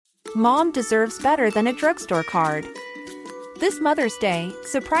Mom deserves better than a drugstore card. This Mother's Day,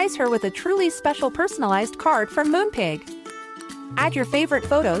 surprise her with a truly special personalized card from Moonpig. Add your favorite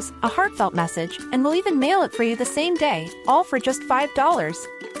photos, a heartfelt message, and we'll even mail it for you the same day, all for just $5.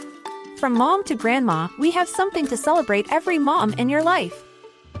 From mom to grandma, we have something to celebrate every mom in your life.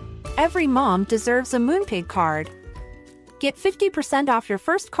 Every mom deserves a Moonpig card. Get 50% off your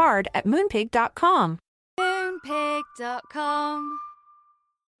first card at moonpig.com. Moonpig.com.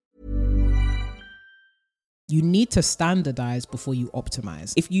 You need to standardize before you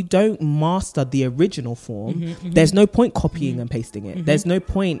optimize. If you don't master the original form, there's no point copying and pasting it. There's no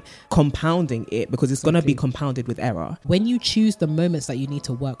point compounding it because it's going to be compounded with error. When you choose the moments that you need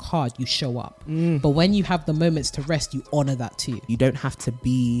to work hard, you show up. But when you have the moments to rest, you honor that too. You don't have to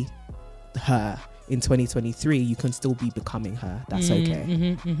be her in 2023. You can still be becoming her. That's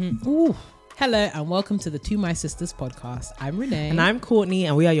okay. Ooh. Hello and welcome to the To My Sisters podcast. I'm Renee. And I'm Courtney,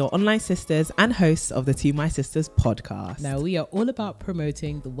 and we are your online sisters and hosts of the To My Sisters podcast. Now, we are all about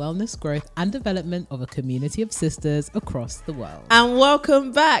promoting the wellness, growth and development of a community of sisters across the world. And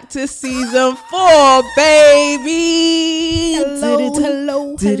welcome back to season 4, baby.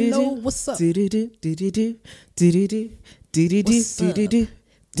 Hello. What's up? What's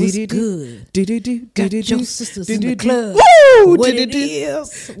good? Got your sisters in the club. Woo! What it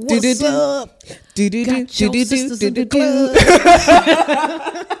is? What's up? Got your sisters in the club.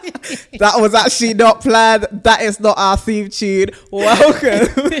 That was actually not planned. That is not our theme tune.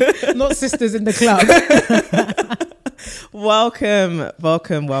 Welcome. Not sisters in the club. Welcome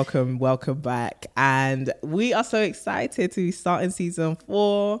back. And we are so excited to be starting season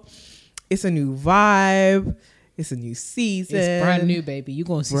 4. It's a new vibe. It's a new season. It's brand new, baby. You're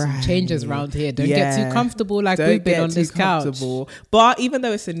going to see some changes around here. Don't get too comfortable like Don't we've been get on this too couch. comfortable. But even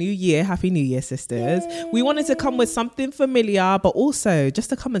though it's a new year, Happy New Year, sisters. We wanted to come with something familiar, but also just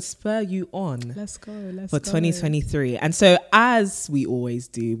to come and spur you on. Let's go. For 2023. And so, as we always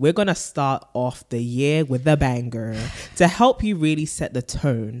do, we're going to start off the year with a banger to help you really set the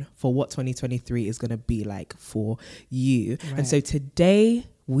tone for what 2023 is going to be like for you. Right. And so today,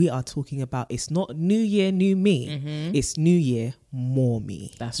 we are talking about it's not new year, new me. It's new year, more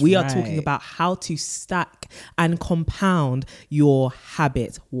me. We are talking about how to stack and compound your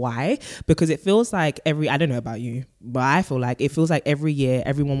habit. Why? Because it feels like I don't know about you, but I feel like it feels like every year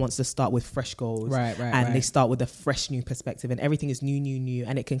everyone wants to start with fresh goals. Right. They start with a fresh new perspective and everything is new.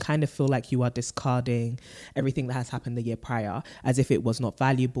 And it can kind of feel like you are discarding everything that has happened the year prior as if it was not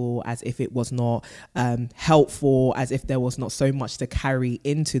valuable, as if it was not helpful, as if there was not so much to carry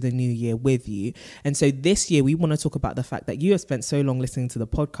into the new year with you. And so this year we want to talk about the fact that you have spent so long listening to the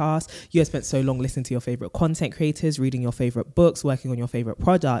podcast, you have spent so long listening to your favorite content creators, reading your favorite books, working on your favorite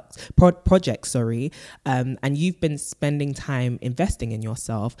projects, and you've been spending time investing in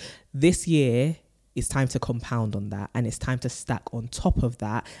yourself. This year it's time to compound on that, and it's time to stack on top of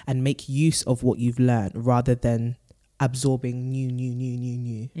that and make use of what you've learned rather than absorbing new. Do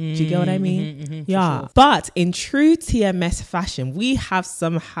you get what I mean? Yeah. Sure. But in true TMS fashion, we have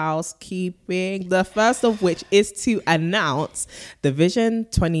some housekeeping. The first of which is to announce the Vision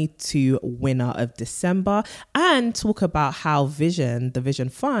 22 winner of December and talk about how the Vision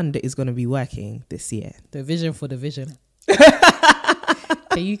Fund is going to be working this year. The vision for the vision.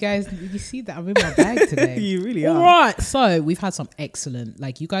 Okay, you guys, you see that I'm in my bag today. You really are. All right. So we've had some excellent,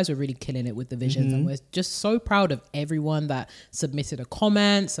 you guys are really killing it with the visions. And we're just so proud of everyone that submitted a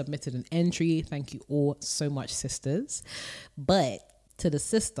comment, submitted an entry. Thank you all so much, sisters. But to the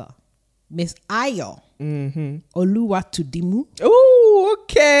sister, Miss Ayo Oluwatudimu. Oh,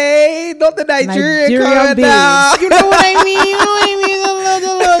 okay. Not the Nigerian babes. now. You know what I mean?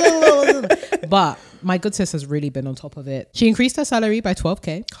 But my good sis has really been on top of it. She increased her salary by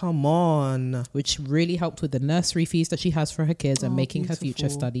 12k. Come on. Which really helped with the nursery fees that she has for her kids and making her future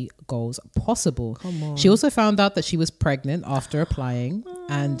study goals possible. Come on. She also found out that she was pregnant after applying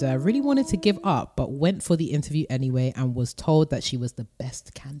and really wanted to give up, but went for the interview anyway and was told that she was the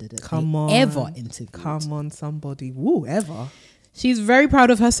best candidate ever interviewed. Come on, somebody. Woo, ever. She's very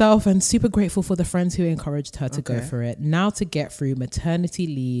proud of herself and super grateful for the friends who encouraged her to go for it. Now to get through maternity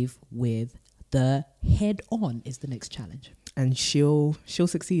leave with the head on is the next challenge. And she'll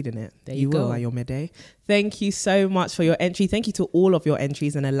succeed in it. There you go. Will, Ayomide. Thank you so much for your entry. Thank you to all of your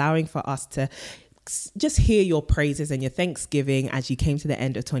entries and allowing for us to just hear your praises and your Thanksgiving as you came to the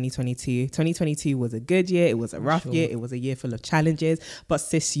end of 2022. 2022 was a good year. It was a rough year. It was a year full of challenges. But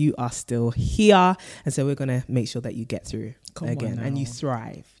sis, you are still here. And so we're going to make sure that you get through again and you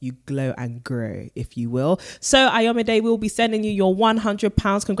thrive. You glow and grow, if you will. So Ayomide will be sending you your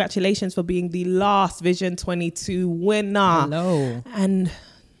 £100. Congratulations for being the last Vision 22 winner. Hello. And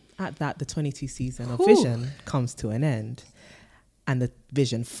at that, the 22 season of Vision comes to an end and the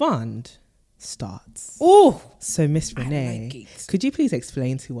Vision Fund starts. Oh, so Miss Renee, could you please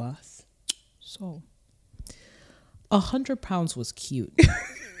explain to us? So, £100 was cute.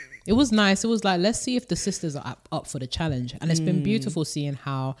 It was nice. It was like, let's see if the sisters are up for the challenge. And it's been beautiful seeing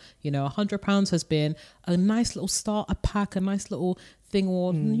how, £100 has been a nice little starter pack, a nice little thing,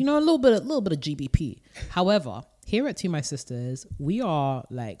 or, a little bit of GBP. However, here at To My Sisters, we are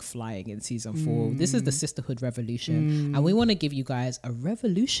like flying in season 4. This is the sisterhood revolution. And we want to give you guys a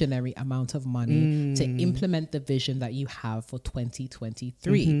revolutionary amount of money to implement the vision that you have for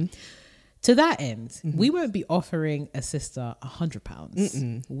 2023. To that end, we won't be offering a sister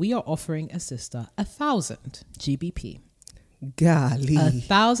 £100. We are offering a sister 1,000 GBP. Golly.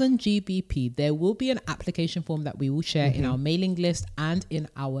 1,000 GBP. There will be an application form that we will share in our mailing list and in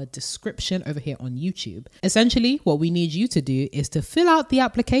our description over here on YouTube. Essentially, what we need you to do is to fill out the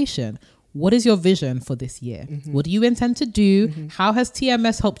application. What is your vision for this year? What do you intend to do? How has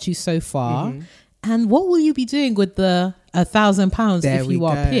TMS helped you so far? And what will you be doing with the £1,000 if you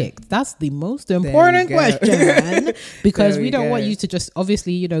are picked? That's the most important question, because we don't want you to just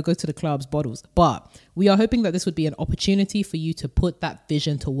obviously, go to the clubs, bottles. But we are hoping that this would be an opportunity for you to put that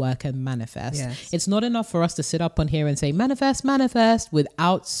vision to work and manifest. Yes. It's not enough for us to sit up on here and say manifest, manifest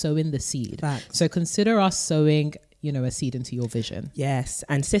without sowing the seed. Facts. So consider us sowing a seed into your vision. Yes.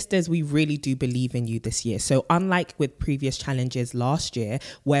 And sisters, we really do believe in you this year. So unlike with previous challenges last year,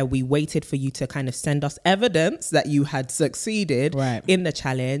 where we waited for you to kind of send us evidence that you had succeeded in the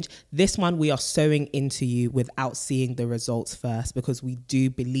challenge, this one we are sowing into you without seeing the results first, because we do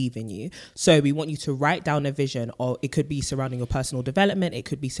believe in you. So we want you to write down a vision, or it could be surrounding your personal development. It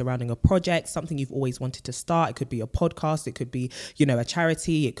could be surrounding a project, something you've always wanted to start. It could be a podcast. It could be, a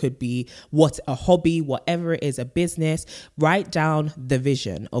charity. It could be a hobby, whatever it is, a business. Write down the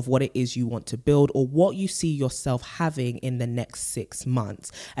vision of what it is you want to build, or what you see yourself having in the next 6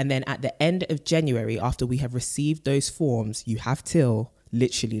 months. And then at the end of January, after we have received those forms, you have till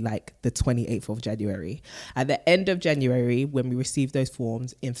literally like the 28th of January. At the end of January, when we receive those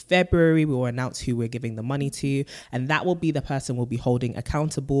forms, in February, we will announce who we're giving the money to. And that will be the person we'll be holding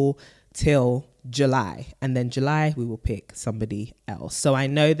accountable till July. And then July, we will pick somebody else. So I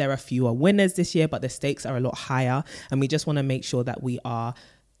know there are fewer winners this year, but the stakes are a lot higher. And we just want to make sure that we are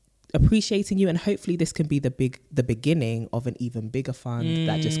appreciating you, and hopefully this can be the beginning of an even bigger fund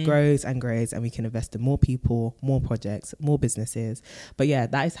that just grows and grows, and we can invest in more people, more projects, more businesses. But yeah,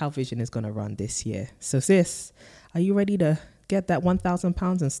 that is how Vision is going to run this year. So sis, are you ready to get that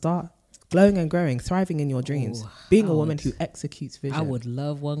 £1,000 and start glowing and growing, thriving in your dreams, being a woman who executes vision? I would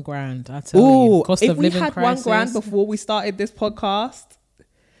love £1,000. I tell you, cost of living crisis. If we had £1,000 before we started this podcast,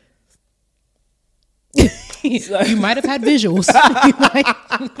 you might have had visuals.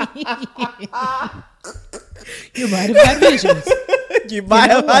 You might have had visuals. You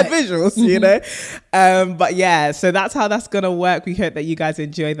might have had visuals, but yeah, so that's how that's gonna work. We hope that you guys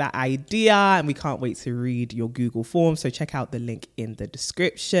enjoy that idea, and we can't wait to read your Google form, so check out the link in the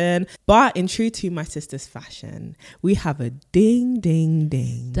description. But in true To My Sisters fashion, we have a ding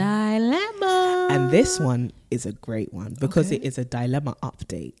dilemma, and this one is a great one because it is a dilemma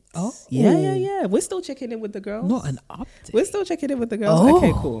update. Oh yeah, we're still checking in with the girls. Not an update. We're still checking in with the girls.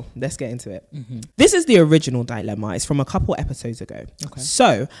 Okay, cool, let's get into it. This is the original dilemma. It's from a couple episodes ago.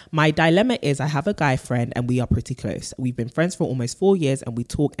 So my dilemma is, I have a guy friend and we are pretty close. We've been friends for almost 4 years and we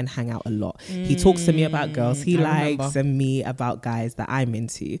talk and hang out a lot. He talks to me about girls he likes and me about guys that I'm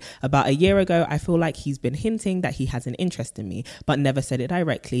into. About a year ago, I feel like he's been hinting that he has an interest in me, but never said it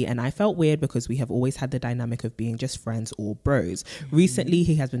directly, and I felt weird because we have always had the dynamic of being just friends or bros. Recently,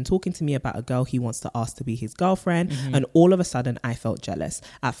 he has been talking to me about a girl he wants to ask to be his girlfriend, and all of a sudden I felt jealous.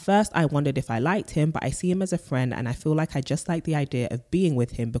 At first, I wondered if I liked him, but I see him as a friend and I feel like I just like the idea of being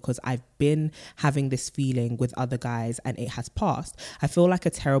with him because I've been having this feeling with other guys and it has passed. I feel like a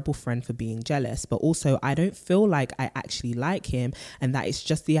terrible friend for being jealous, but also I don't feel like I actually like him, and that it's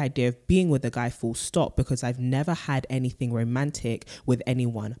just the idea of being with a guy full stop, because I've never had anything romantic with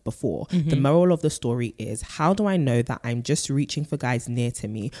anyone before. The moral of the story is, how do I know that I'm just reaching for guys near to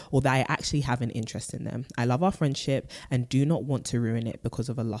me, or that I actually have an interest in them? I love our friendship and do not want to ruin it because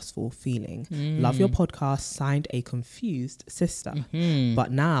of a lustful feeling. Love your podcast. Signed, a confused sister.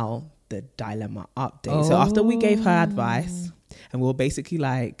 But now the dilemma update. So after we gave her advice, And we'll basically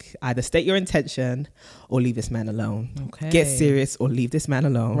like either state your intention or leave this man alone. Okay. Get serious or leave this man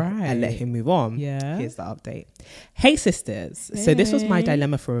alone and let him move on. Yeah. Here's the update. Hey sisters. So this was my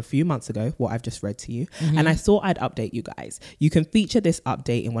dilemma for a few months ago, what I've just read to you. And I thought I'd update you guys. You can feature this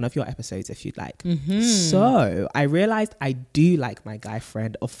update in one of your episodes if you'd like. So I realized I do like my guy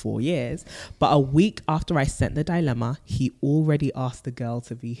friend of 4 years, but a week after I sent the dilemma, he already asked the girl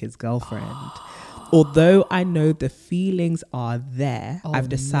to be his girlfriend. Although I know the feelings are there, I've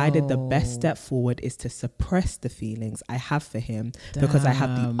decided the best step forward is to suppress the feelings I have for him because I have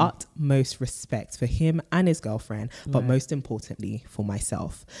the utmost respect for him and his girlfriend, but most importantly for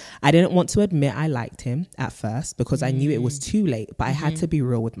myself. I didn't want to admit I liked him at first because I knew it was too late, but I had to be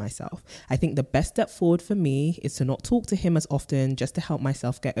real with myself. I think the best step forward for me is to not talk to him as often just to help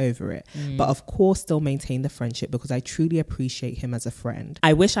myself get over it. But of course still maintain the friendship because I truly appreciate him as a friend.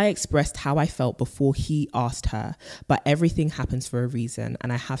 I wish I expressed how I felt before he asked her, but everything happens for a reason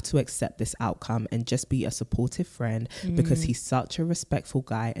and I have to accept this outcome and just be a supportive friend because he's such a respectful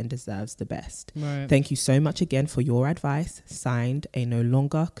guy and deserves the best. Thank you so much again for your advice. Signed, a no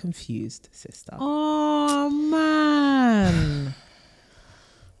longer confused sister. Oh man.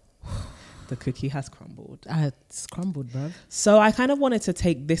 The cookie has crumbled. It's crumbled, bruv. So I kind of wanted to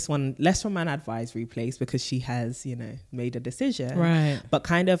take this one less from an advisory place because she has, you know, made a decision. Right. But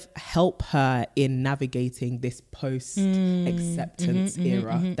kind of help her in navigating this post-acceptance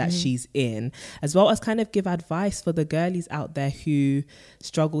era that she's in, as well as kind of give advice for the girlies out there who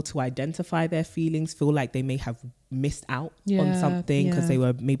struggle to identify their feelings, feel like they may have missed out on something because they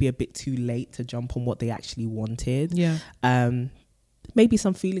were maybe a bit too late to jump on what they actually wanted. Maybe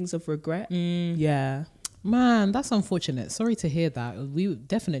some feelings of regret. Man, that's unfortunate. Sorry to hear that. We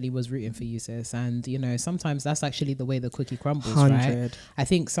definitely was rooting for you, sis. And, you know, sometimes that's actually the way the cookie crumbles, 100. right? I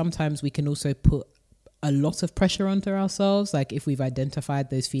think sometimes we can also put a lot of pressure onto ourselves. Like if we've identified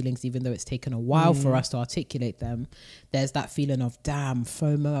those feelings, even though it's taken a while for us to articulate them, there's that feeling of, damn,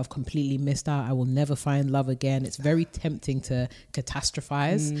 FOMO, I've completely missed out. I will never find love again. It's very tempting to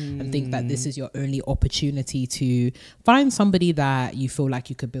catastrophize and think that this is your only opportunity to find somebody that you feel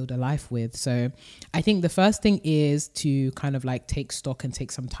like you could build a life with. So I think the first thing is to kind of like take stock and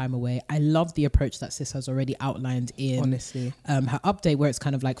take some time away. I love the approach that sis has already outlined in Honestly. Her update, where it's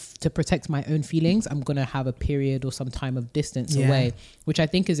kind of like to protect my own feelings, I'm going to have a period or some time of distance away, which I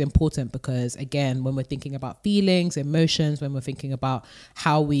think is important because, again, when we're thinking about feelings, emotions, when we're thinking about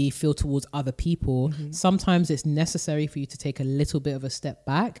how we feel towards other people, sometimes it's necessary for you to take a little bit of a step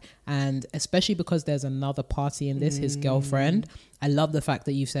back. And especially because there's another party in this, his girlfriend. I love the fact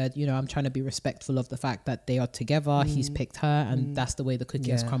that you said, you know, I'm trying to be respectful of the fact that they are together. He's picked her and that's the way the cookie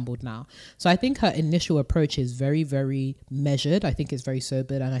has crumbled now. So I think her initial approach is very, very measured. I think it's very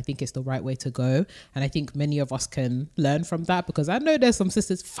sobered and I think it's the right way to go. And I think many of us can learn from that because I know there's some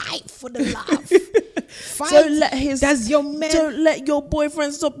sisters fight for the love. Don't let your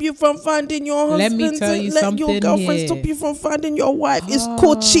boyfriend stop you from finding your husband. Let me tell you something. Your girlfriend here. stop you from finding your wife. It's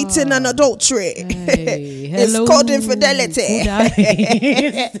called cheating and adultery. Hey, it's called infidelity.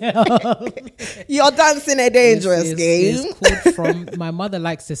 You're dancing a dangerous game. It's called from, my mother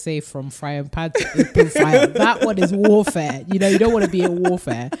likes to say, from frying pan to open fire. That one is warfare. You know, you don't want to be in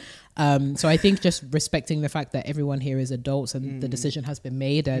warfare. So I think just respecting the fact that everyone here is adults and the decision has been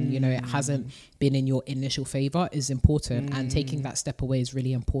made and, you know, it hasn't been in your initial favor is important and taking that step away is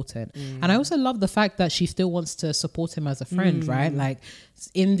really important. And I also love the fact that she still wants to support him as a friend, right? Like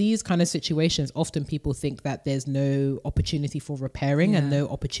in these kind of situations, often people think that there's no opportunity for repairing and no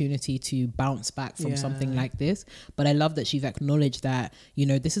opportunity to bounce back from something like this. But I love that she's acknowledged that, you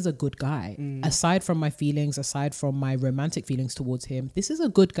know, this is a good guy. Aside from my feelings, aside from my romantic feelings towards him, this is a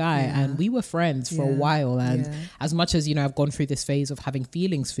good guy. And we were friends for a while. And as much as, you know, I've gone through this phase of having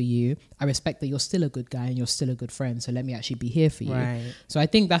feelings for you, I respect that you're still a good guy and you're still a good friend. So let me actually be here for you. Right. So I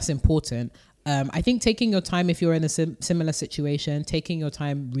think that's important. I think taking your time, if you're in a similar situation, taking your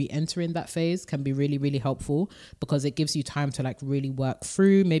time re-entering that phase can be really, really helpful because it gives you time to like really work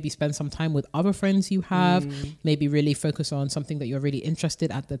through, maybe spend some time with other friends you have, maybe really focus on something that you're really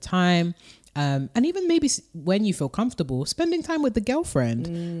interested at the time. And even maybe when you feel comfortable, spending time with the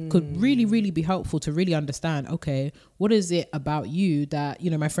girlfriend could really, really be helpful to really understand, okay, what is it about you that, you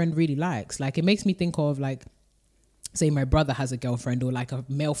know, my friend really likes? Like it makes me think of like, say my brother has a girlfriend or like a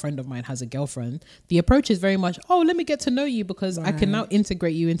male friend of mine has a girlfriend, the approach is very much, oh, let me get to know you because I can now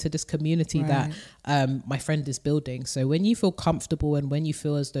integrate you into this community that my friend is building. So when you feel comfortable and when you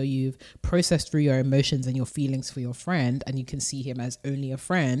feel as though you've processed through your emotions and your feelings for your friend and you can see him as only a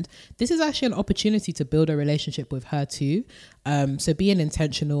friend, this is actually an opportunity to build a relationship with her too. So being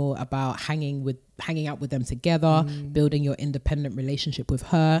intentional about hanging hanging out with them together, building your independent relationship with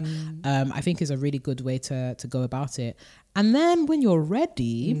her, I think is a really good way to go about it. And then when you're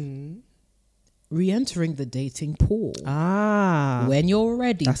ready, re-entering the dating pool. When you're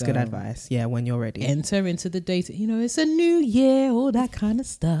ready. That's good advice. Yeah, when you're ready. Enter into the dating, it's a new year, all that kind of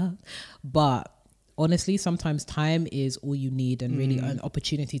stuff. But honestly, sometimes time is all you need, and really an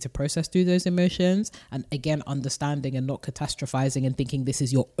opportunity to process through those emotions. And again, understanding and not catastrophizing and thinking this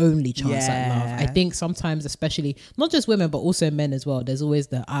is your only chance at love. I think sometimes, especially not just women, but also men as well, there's always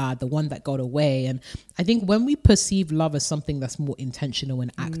the one that got away. And I think when we perceive love as something that's more intentional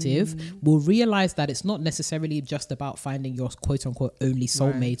and active, we'll realize that it's not necessarily just about finding your quote unquote only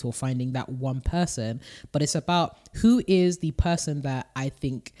soulmate or finding that one person, but it's about who is the person that I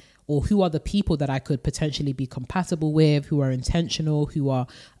think, or who are the people that I could potentially be compatible with, who are intentional, who are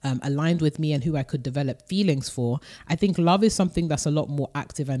aligned with me, and who I could develop feelings for. I think love is something that's a lot more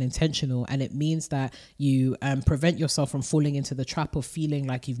active and intentional, and it means that you prevent yourself from falling into the trap of feeling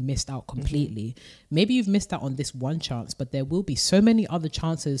like you've missed out completely. Maybe you've missed out on this one chance, but there will be so many other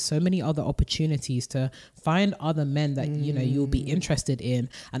chances, so many other opportunities to find other men that you'll be interested in,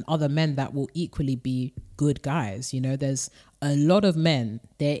 and other men that will equally be good guys. There's a lot of men.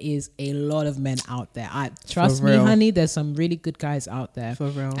 There is a lot of men out there. Trust me, honey, there's some really good guys out there. For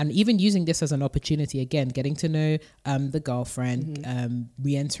real. And even using this as an opportunity, again, getting to know the girlfriend,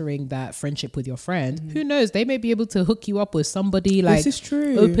 re-entering that friendship with your friend. Who knows? They may be able to hook you up with somebody, like this is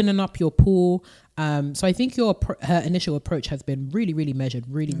true. Opening up your pool. So I think her initial approach has been really, really measured,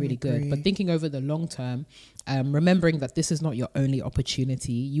 really, really good. But thinking over the long term, remembering that this is not your only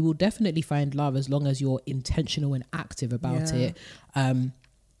opportunity, you will definitely find love as long as you're intentional and active about it.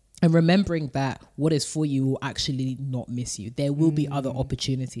 And remembering that what is for you will actually not miss you. There will be other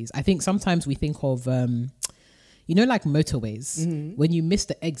opportunities. I think sometimes we think of, like motorways, when you miss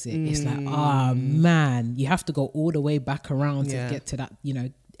the exit, it's like, man, you have to go all the way back around to get to that,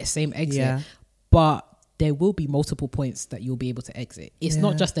 same exit. Yeah. But there will be multiple points that you'll be able to exit. It's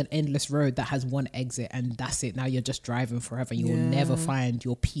not just an endless road that has one exit and that's it. Now you're just driving forever. You will never find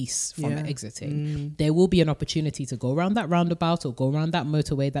your peace from exiting. There will be an opportunity to go around that roundabout or go around that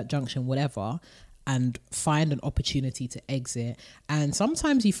motorway, that junction, whatever, and find an opportunity to exit. And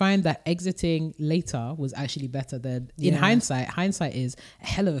sometimes you find that exiting later was actually better than in hindsight is a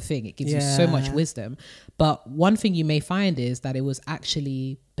hell of a thing. It gives you so much wisdom. But one thing you may find is that it was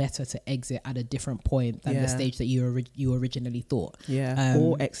actually better to exit at a different point than the stage that you originally thought.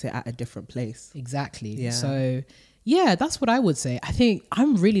 Or exit at a different place. Exactly. So that's what I would say. I think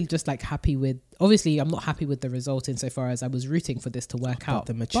I'm really just like happy with, obviously I'm not happy with the result insofar as I was rooting for this to work out.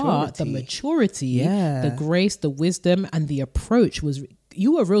 The maturity, the grace, the wisdom, and the approach was,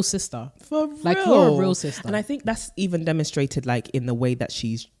 you were a real sister. For real. Like, you're a real sister. And I think that's even demonstrated like in the way that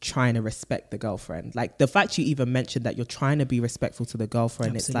she's trying to respect the girlfriend. Like the fact you even mentioned that you're trying to be respectful to the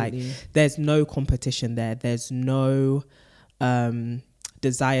girlfriend. Absolutely. It's like, there's no competition there. There's no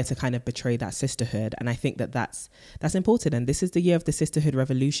desire to kind of betray that sisterhood. And I think that's important. And this is the year of the sisterhood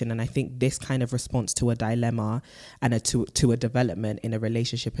revolution. And I think this kind of response to a dilemma and to a development in a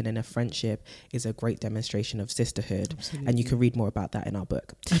relationship and in a friendship is a great demonstration of sisterhood. Absolutely. And you can read more about that in our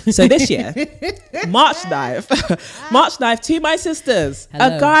book. So this year, March 9th, To My Sisters,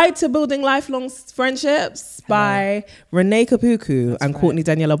 Hello. A Guide to Building Lifelong Friendships by Renee Kapuku and Courtney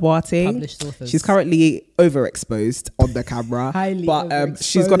Daniela Boateng. Published authors. She's currently overexposed on the camera. Highly but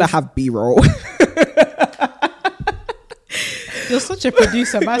she's gonna have B-roll. You're such a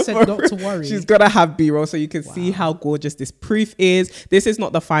producer, but I said not to worry. She's gonna have B-roll so you can see how gorgeous this proof is. This is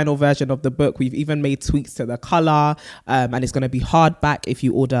not the final version of the book. We've even made tweaks to the color, and it's gonna be hardback if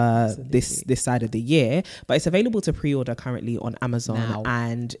you order this side of the year. But it's available to pre-order currently on Amazon now.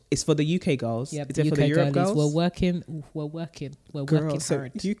 And it's for the UK girls. Yep, is it for the Europe girls? We're working So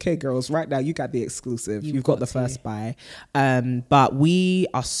hard. UK girls, right now you got the exclusive. You've got the first buy. But we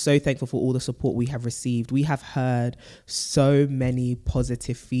are so thankful for all the support we have received. We have heard so many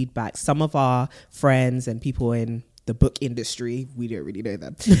positive feedback. Some of our friends and people in the book industry, we don't really know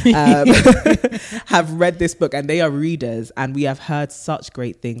them, have read this book and they are readers, and we have heard such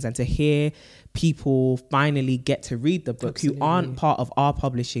great things. And to hear people finally get to read the book who aren't part of our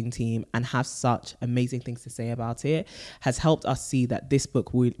publishing team and have such amazing things to say about it has helped us see that this book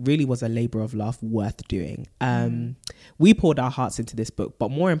really was a labor of love worth doing. We poured our hearts into this book,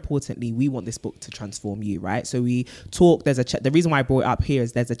 but more importantly, we want this book to transform you, right? So we talk, the reason why I brought it up here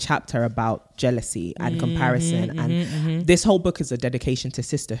is there's a chapter about jealousy and comparison, and this whole book is a dedication to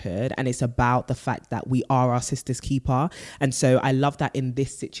sisterhood, and it's about the fact that we are our sister's keeper. And so I love that in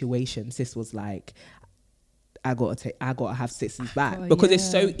this situation, sis was like, I gotta have sisters back, because it's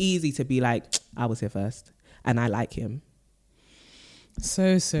so easy to be like, I was here first and I like him.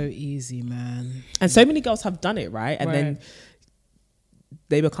 So easy, man. And so many girls have done it, right? And then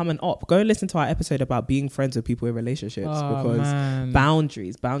they become an op. Go and listen to our episode about being friends with people in relationships, because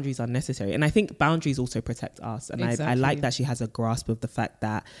boundaries are necessary. And I think boundaries also protect us. And I like that she has a grasp of the fact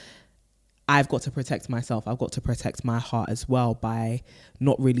that I've got to protect myself. I've got to protect my heart as well by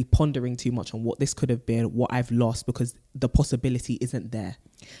not really pondering too much on what this could have been, what I've lost, because the possibility isn't there.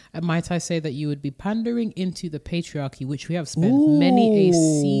 And might I say that you would be pandering into the patriarchy, which we have spent many a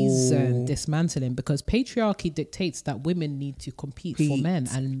season dismantling, because patriarchy dictates that women need to compete for men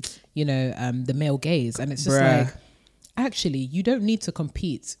and, the male gaze. And it's just like, actually, you don't need to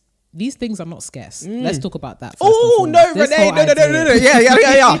compete. These things are not scarce. Let's talk about that. Oh no, Renee! No.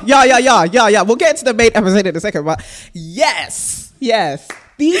 Yeah. We'll get into the main episode in a second, but yes.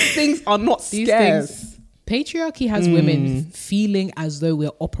 These things are not scarce. Patriarchy has women feeling as though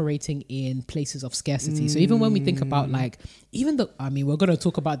we're operating in places of scarcity. So even when we think about we're going to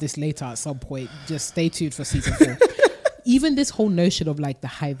talk about this later at some point. Just stay tuned for season 4. Even this whole notion of like the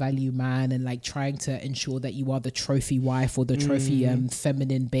high value man and like trying to ensure that you are the trophy wife or the trophy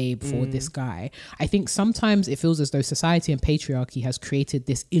feminine babe for this guy. I think sometimes it feels as though society and patriarchy has created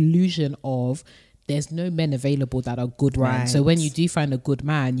this illusion of there's no men available that are good men. So when you do find a good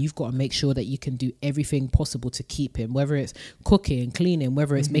man, you've got to make sure that you can do everything possible to keep him, whether it's cooking, cleaning,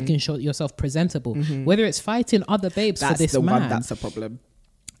 whether it's making sure yourself presentable, whether it's fighting other babes for this man. That's a problem.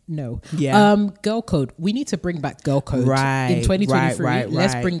 No. Yeah. Girl code. We need to bring back girl code in 2023.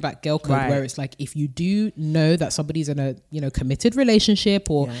 Let's bring back girl code where it's like, if you do know that somebody's in a committed relationship,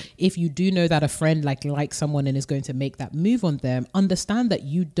 or if you do know that a friend likes someone and is going to make that move on them, understand that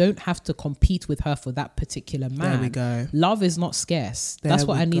you don't have to compete with her for that particular man. There we go. Love is not scarce. That's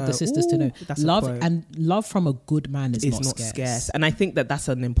what I need the sisters to know. Love from a good man is not scarce. And I think that that's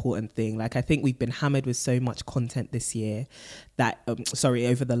an important thing. Like, I think we've been hammered with so much content this year that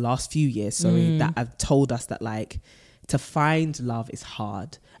over the last few years, that have told us that like to find love is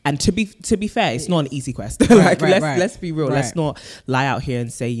hard. And to be fair, it's not an easy quest. Let's be real. Let's not lie out here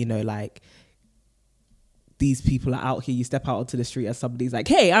and say, like, these people are out here, you step out onto the street and somebody's like,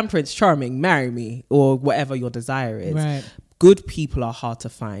 hey, I'm Prince Charming, marry me, or whatever your desire is. Good people are hard to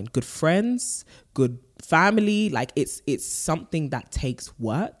find. Good friends, good family, like it's something that takes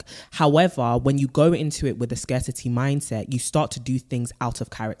work. However, when you go into it with a scarcity mindset, you start to do things out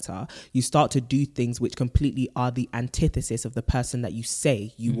of character. You start to do things which completely are the antithesis of the person that you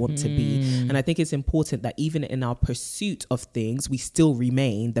say you want to be. And I think it's important that even in our pursuit of things, we still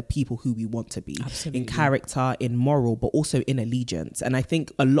remain the people who we want to be. Absolutely. In character, in moral, but also in allegiance. And I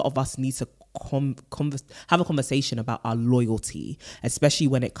think a lot of us need to have a conversation about our loyalty, especially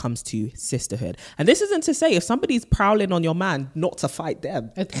when it comes to sisterhood. And this isn't to say if somebody's prowling on your man not to fight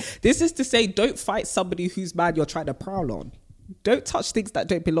them. This is to say don't fight somebody whose man you're trying to prowl on. Don't touch things that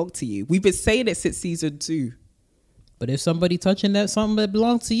don't belong to you. We've been saying it since season 2. But if somebody touching something that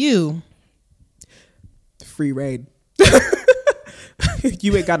belongs to you, free reign.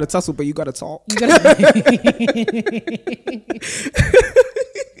 You ain't got to tussle, but you got to talk.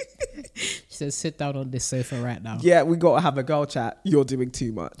 She says, sit down on this sofa right now. Yeah, we got to have a girl chat. You're doing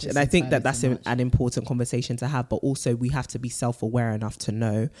too much. And I think that's an important conversation to have. But also we have to be self-aware enough to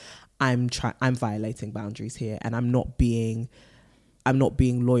know I'm violating boundaries here, and I'm not being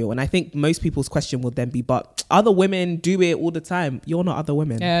loyal. And I think most people's question will then be, but other women do it all the time. You're not other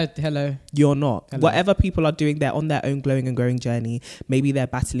women. Yeah, hello. You're not. Hello. Whatever people are doing, they're on their own glowing and growing journey. Maybe they're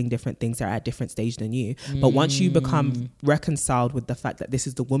battling different things. They're at a different stage than you. But once you become reconciled with the fact that this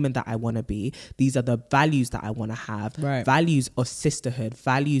is the woman that I want to be, these are the values that I want to have, values of sisterhood,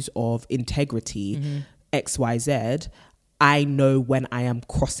 values of integrity, XYZ, I know when I am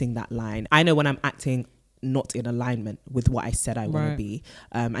crossing that line. I know when I'm acting not in alignment with what I said I want to be.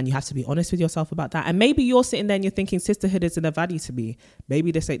 And you have to be honest with yourself about that. And maybe you're sitting there and you're thinking sisterhood isn't a value to me.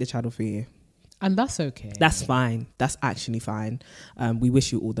 Maybe this ain't the channel for you. And that's okay. That's fine. That's actually fine. We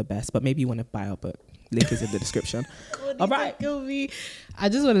wish you all the best, but maybe you want to buy our book. Link is in the description. All right. I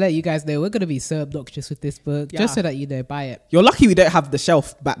just want to let you guys know we're going to be so obnoxious with this book, just so that you know, buy it. You're lucky we don't have the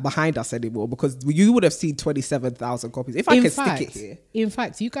shelf back behind us anymore, because you would have seen 27,000 copies. If I could stick it here. In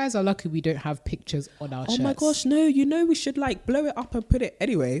fact, you guys are lucky we don't have pictures on our shirts. Oh my gosh, no. You know we should like blow it up and put it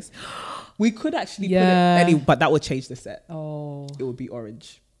anyways. We could actually put it but that would change the set. Oh. It would be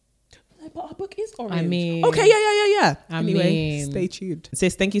orange. But our book is orange. I mean, okay, yeah. Anyway, stay tuned.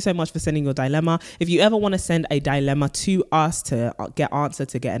 Sis, thank you so much for sending your dilemma. If you ever want to send a dilemma to us to get answered,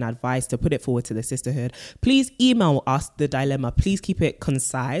 to get an advice, to put it forward to the sisterhood, please email us the dilemma. Please keep it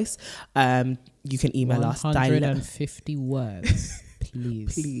concise. you can email us 150 words.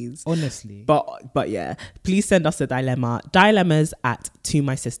 Please. Honestly. But yeah, please send us a dilemma.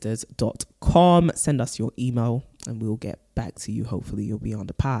 dilemmas@tomysisters.com. Send us your email and we'll get back to you. Hopefully you'll be on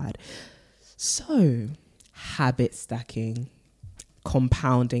the pad. So, habit stacking,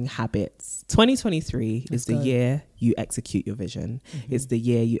 compounding habits. 2023 is the year you execute your vision. It's the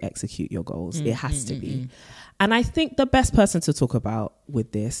year you execute your goals. It has to be. And I think the best person to talk about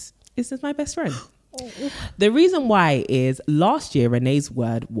with this is my best friend. The reason why is last year Renee's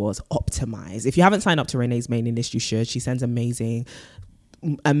word was optimize. If you haven't signed up to Renee's mailing list, you should. She sends amazing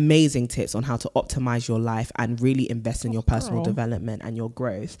tips on how to optimize your life and really invest in your personal development and your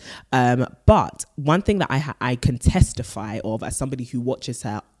growth. But one thing that I can testify of as somebody who watches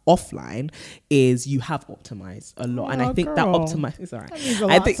her offline is you have optimized a lot. And I think that optimize is all right.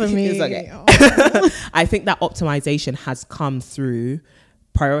 I think it's okay. I think that optimization has come through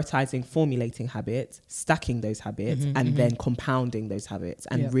prioritizing, formulating habits, stacking those habits, and then compounding those habits.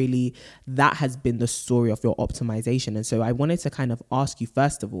 And really, that has been the story of your optimization. And so I wanted to kind of ask you,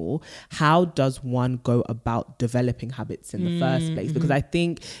 first of all, how does one go about developing habits in the first place? Because I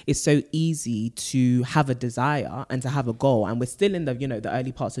think it's so easy to have a desire and to have a goal. And we're still in the, the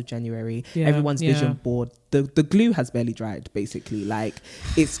early parts of January. Everyone's vision board. The glue has barely dried, basically. Like,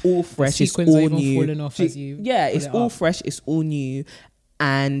 it's all fresh. It's all new. It's all fresh. It's all new.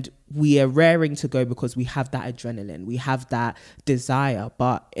 And we are raring to go because we have that adrenaline. We have that desire.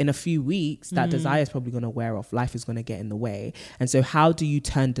 But in a few weeks, that desire is probably going to wear off. Life is going to get in the way. And so how do you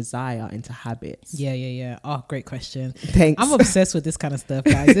turn desire into habits? Yeah. Oh, great question. Thanks. I'm obsessed with this kind of stuff,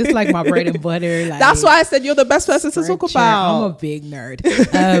 guys. It's like my bread and butter. Like, that's why I said you're the best person to talk about. I'm a big nerd.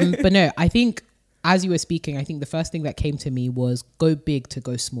 But no, I think as you were speaking, I think the first thing that came to me was go big to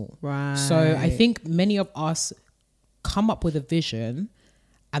go small. Right. So I think many of us come up with a vision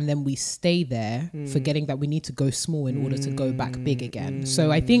and then we stay there, forgetting that we need to go small in order to go back big again.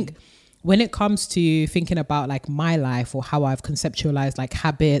 So I think when it comes to thinking about like my life or how I've conceptualized like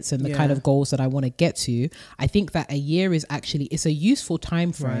habits and the kind of goals that I want to get to, I think that a year is actually, it's a useful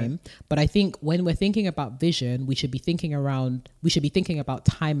time frame. Right. But I think when we're thinking about vision, we should be thinking about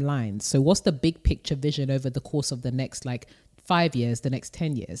timelines. So what's the big picture vision over the course of the next 5 years, the next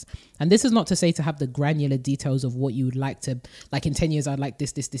 10 years. And this is not to say to have the granular details of what you would like to, like in 10 years, I'd like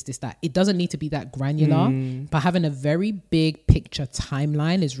this, that. It doesn't need to be that granular, but having a very big picture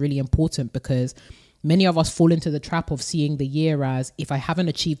timeline is really important, because many of us fall into the trap of seeing the year as, if I haven't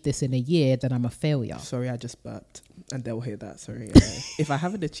achieved this in a year, then I'm a failure. Sorry, I just burped and they'll hear that. Sorry. If I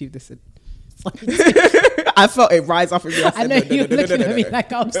haven't achieved this I felt it rise up in me. I know you're looking at me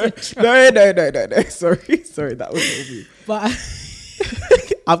like I'm so No. Sorry, that was not me. But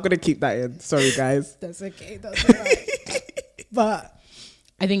I'm gonna keep that in. Sorry, guys. That's okay. That's all right. But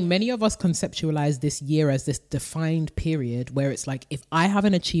I think many of us conceptualize this year as this defined period where it's like, if I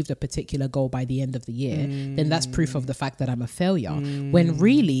haven't achieved a particular goal by the end of the year, then that's proof of the fact that I'm a failure. When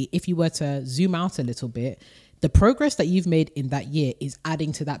really, if you were to zoom out a little bit, the progress that you've made in that year is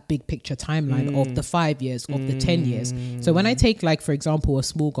adding to that big picture timeline of the 5 years, of the 10 years. So when I take, for example, a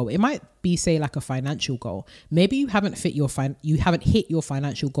small goal, it might be, say, like a financial goal. Maybe you haven't hit your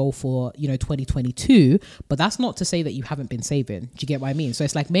financial goal for 2022, but that's not to say that you haven't been saving. Do you get what I mean? So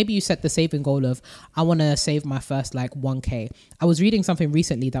it's like, maybe you set the saving goal of, I want to save my first 1K. I was reading something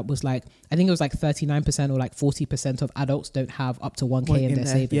recently that was I think it was 39% or 40% of adults don't have up to 1K in their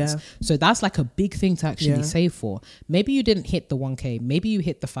savings. So that's a big thing to actually save for. Maybe you didn't hit the 1K, maybe you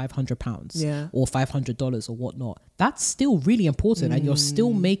hit the £500 or $500 or whatnot. That's still really important, and you're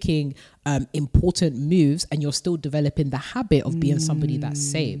still making important moves, and you're still developing the habit of being somebody that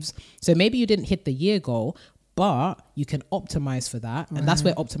saves. So maybe you didn't hit the year goal, but you can optimize for that. And that's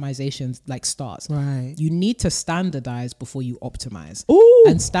where optimization starts. Right. You need to standardize before you optimize. Ooh.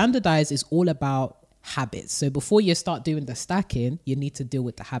 And standardize is all about habits. So before you start doing the stacking, you need to deal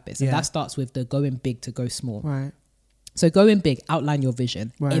with the habits. And that starts with the going big to go small. Right. So going big, outline your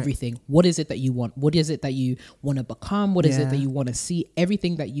vision, everything. What is it that you want? What is it that you want to become? What is it that you want to see?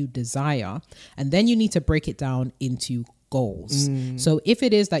 Everything that you desire. And then you need to break it down into goals. So if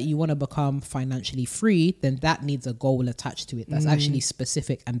it is that you want to become financially free, then that needs a goal attached to it that's actually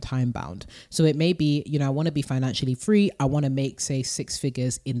specific and time bound. So it may be, I want to be financially free. I want to make, say, 6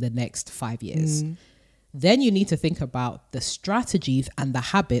 figures in the next 5 years. Then you need to think about the strategies and the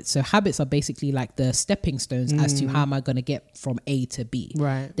habits. So habits are basically like the stepping stones as to how am I going to get from A to B.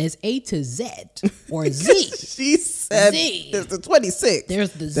 Right. There's A to Z or Z. She said Z. There's the 26.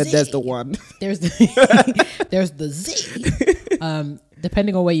 There's the Z. Then there's the 1. There's the Z.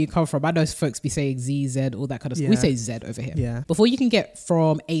 depending on where you come from, I know folks be saying Z, Z, all that kind of stuff. We say Z over here. Yeah. Before you can get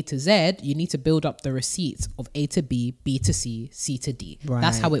from A to Z, you need to build up the receipts of A to B, B to C, C to D. Right.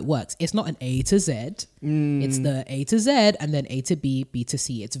 That's how it works. It's not an A to Z. It's the A to Z and then A to B, B to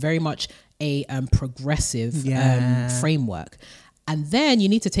C. It's very much a progressive framework. And then you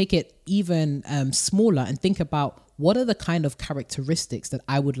need to take it even smaller and think about what are the kind of characteristics that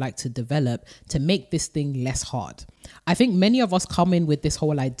I would like to develop to make this thing less hard. I think many of us come in with this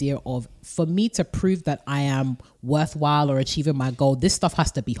whole idea of, for me to prove that I am worthwhile or achieving my goal, this stuff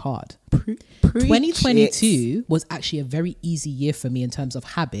has to be hard. 2022 was actually a very easy year for me in terms of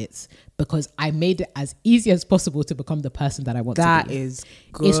habits because I made it as easy as possible to become the person that I want to be. That is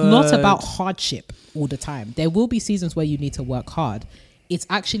good. It's not about hardship all the time. There will be seasons where you need to work hard. It's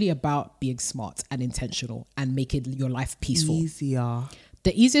actually about being smart and intentional and making your life peaceful. Easier.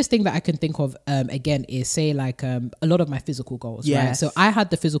 The easiest thing that I can think of, again, is say like a lot of my physical goals. Yes. Right? So I had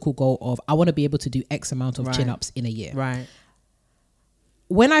the physical goal of I want to be able to do X amount of chin-ups in a year. Right.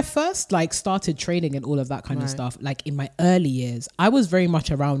 When I first like started training and all of that kind of stuff, like in my early years, I was very much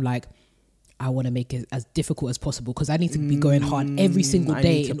around like, I want to make it as difficult as possible because I need to be going hard every single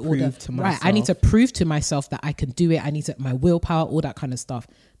day in order. Right. I need to prove to myself that I can do it. I need to, my willpower, all that kind of stuff.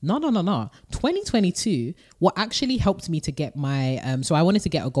 No. 2022, what actually helped me to get my, so I wanted to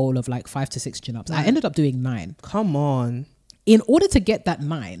get a goal of like 5 to 6 chin-ups. I ended up doing 9. Come on. In order to get that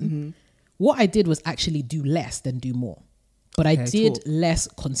 9, what I did was actually do less than do more. But I did less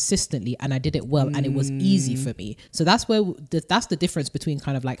consistently and I did it well and it was easy for me. So that's where that's the difference between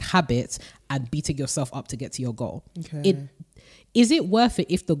kind of like habits and beating yourself up to get to your goal. Okay. Is it worth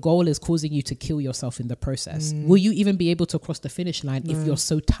it if the goal is causing you to kill yourself in the process? Will you even be able to cross the finish line if you're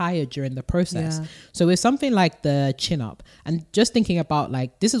so tired during the process? Yeah. So with something like the chin up and just thinking about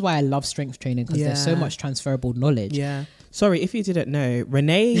like, this is why I love strength training because there's so much transferable knowledge. Yeah. Sorry, if you didn't know,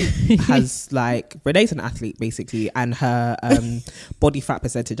 Renee Renee's an athlete basically, and her body fat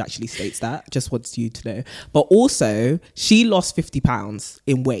percentage actually states that. Just wants you to know. But also, she lost 50 pounds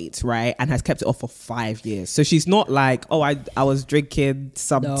in weight, right? And has kept it off for 5 years. So she's not like, oh, I was drinking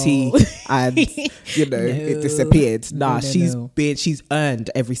some tea and, it disappeared. Nah, she's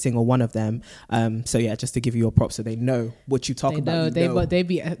earned every single one of them. So yeah, just to give you your props so they know what you talk about. But they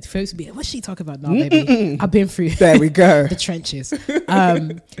be, folks be, what's she talking about now, baby? I've been through. There we go. The trenches.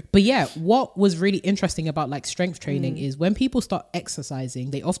 But yeah, what was really interesting about like strength training is when people start exercising,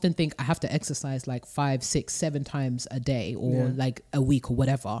 they often think I have to exercise like 5, 6, 7 times a day or like a week or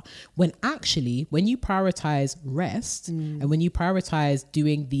whatever. When actually, when you prioritize rest and when you prioritize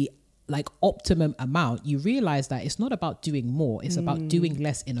doing the like optimum amount, you realize that it's not about doing more, it's about doing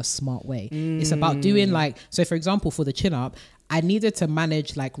less in a smart way. It's about doing like, so for example, for the chin up, I needed to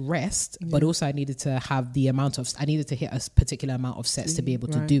manage like rest, but also I needed to have I needed to hit a particular amount of sets to be able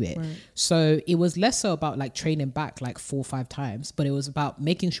to do it. Right. So it was less so about like training back like 4 or 5 times, but it was about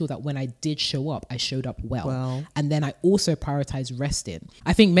making sure that when I did show up, I showed up well. And then I also prioritized resting.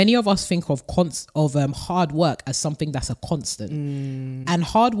 I think many of us think of hard work as something that's a constant. And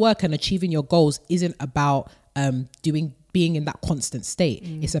hard work and achieving your goals isn't about being in that constant state.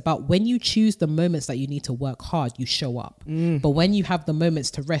 It's about when you choose the moments that you need to work hard, you show up. But when you have the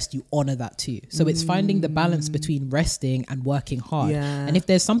moments to rest, you honor that too. So it's finding the balance between resting and working hard. And if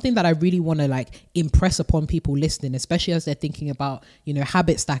there's something that I really want to like impress upon people listening, especially as they're thinking about,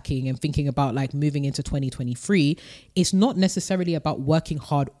 habit stacking and thinking about like moving into 2023, it's not necessarily about working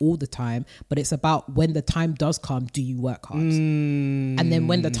hard all the time, but it's about when the time does come, do you work hard? And then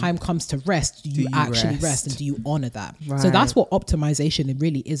when the time comes to rest, do you actually rest and do you honor that? Right. So that's what optimization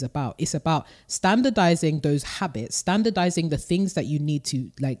really is about. It's about standardizing those habits, standardizing the things that you need to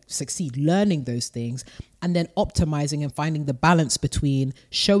like succeed, learning those things, and then optimizing and finding the balance between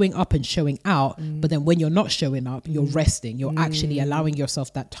showing up and showing out. But then when you're not showing up, you're resting. You're actually allowing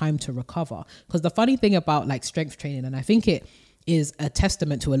yourself that time to recover. Because the funny thing about like strength training, and I think it is a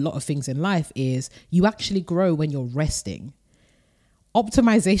testament to a lot of things in life, is you actually grow when you're resting.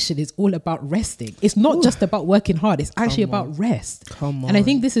 Optimization is all about resting. It's not just about working hard. It's actually about rest. And I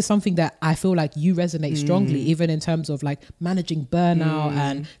think this is something that I feel like you resonate strongly, even in terms of like managing burnout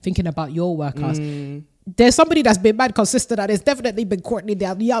and thinking about your workouts. There's somebody that's been mad consistent and it's definitely been Courtney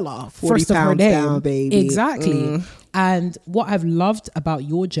Daniela, first of her name. Down, baby. Exactly. And what I've loved about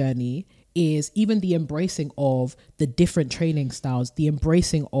your journey is even the embracing of the different training styles, the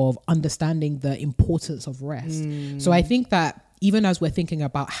embracing of understanding the importance of rest. So I think that even as we're thinking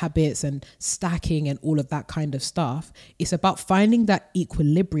about habits and stacking and all of that kind of stuff, it's about finding that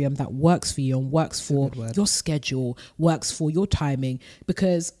equilibrium that works for you and works for your schedule, works for your timing,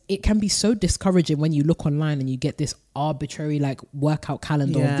 because it can be so discouraging when you look online and you get this arbitrary like workout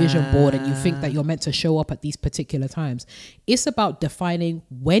calendar or vision board, and you think that you're meant to show up at these particular times. It's about defining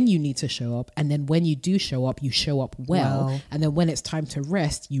when you need to show up, and then when you do show up, you show up well. And then when it's time to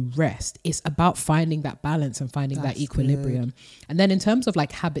rest, you rest. It's about finding that balance and finding that equilibrium. Good. And then in terms of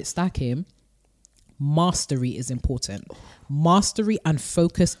like habit stacking, mastery is important. Mastery and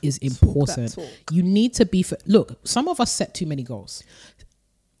focus is important. You need to be look, some of us set too many goals.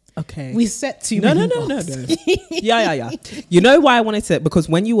 Okay. We set too many goals. No. Yeah. You know why I wanted to, because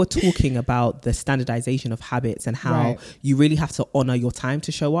when you were talking about the standardization of habits and how you really have to honor your time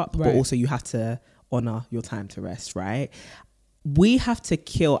to show up, but also you have to honor your time to rest, right? We have to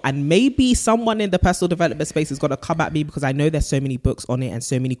kill, and maybe someone in the personal development space is going to come at me because I know there's so many books on it and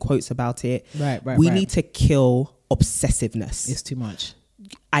so many quotes about it. We need to kill obsessiveness. It's too much.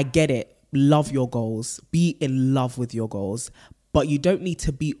 I get it. Love your goals. Be in love with your goals. But you don't need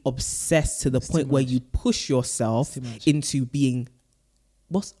to be obsessed to the point where you push yourself into being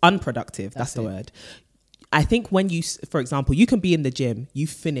unproductive. That's the word. I think when you, for example, you can be in the gym, you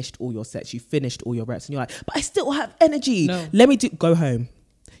finished all your sets, you finished all your reps, and you're like, but I still have energy. No. Go home.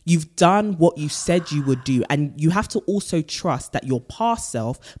 You've done what you said you would do. And you have to also trust that your past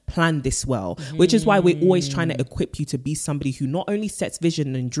self planned this well, which is why we're always trying to equip you to be somebody who not only sets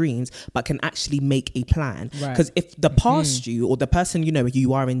vision and dreams, but can actually make a plan. Because if the past you, or the person,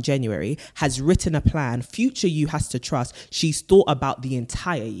 you are in January, has written a plan, future you has to trust she's thought about the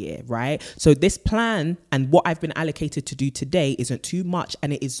entire year, right? So this plan and what I've been allocated to do today isn't too much,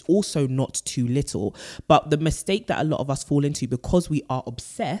 and it is also not too little. But the mistake that a lot of us fall into, because we are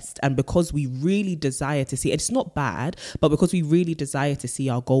obsessed and because we really desire to see, it's not bad, but because we really desire to see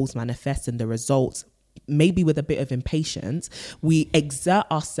our goals manifest and the results, maybe with a bit of impatience, we exert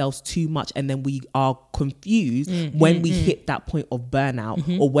ourselves too much, and then we are confused when we hit that point of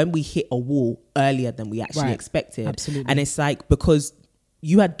burnout or when we hit a wall earlier than we actually expected. Absolutely. And it's like, because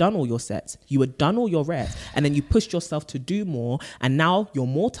you had done all your sets, you had done all your reps, and then you pushed yourself to do more, and now you're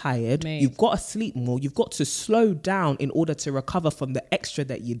more tired. You've got to sleep more. You've got to slow down in order to recover from the extra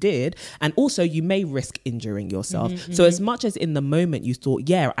that you did. And also you may risk injuring yourself. So as much as in the moment you thought,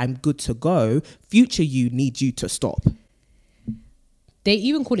 yeah, I'm good to go, future you needs you to stop. They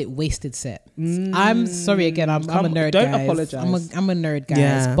even call it wasted set. I'm sorry again, I'm a nerd, don't guys. apologize. I'm a nerd,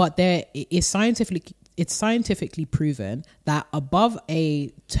 guys. But it's scientifically proven that above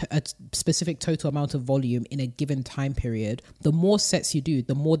a specific total amount of volume in a given time period, the more sets you do,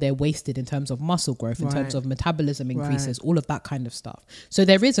 the more they're wasted in terms of muscle growth, in terms of metabolism increases, all of that kind of stuff. So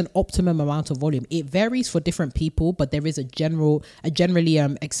there is an optimum amount of volume. It varies for different people, but there is a generally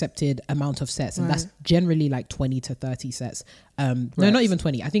accepted amount of sets, and that's generally like 20 to 30 sets. No, not even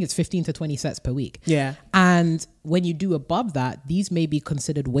 20. I think it's 15 to 20 sets per week. Yeah. And when you do above that, these may be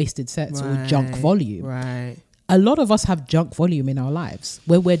considered wasted sets or junk volume. Right. A lot of us have junk volume in our lives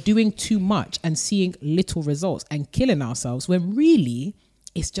where we're doing too much and seeing little results and killing ourselves, when really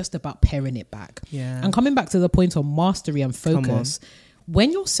it's just about paring it back. Yeah. And coming back to the point of mastery and focus,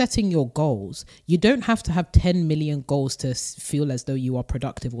 when you're setting your goals, you don't have to have 10 million goals to feel as though you are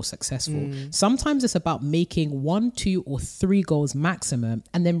productive or successful. Sometimes it's about making 1, 2, or 3 goals maximum,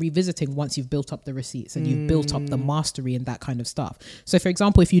 and then revisiting once you've built up the receipts and you've built up the mastery and that kind of stuff. So for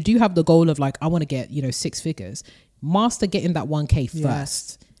example, if you do have the goal of like, I want to get, 6 figures, master getting that 1K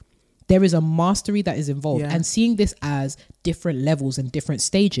first. There is a mastery that is involved, and seeing this as different levels and different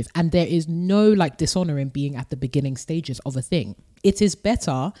stages. And there is no like dishonor in being at the beginning stages of a thing. It is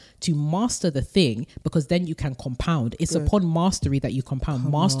better to master the thing, because then you can compound. It's upon mastery that you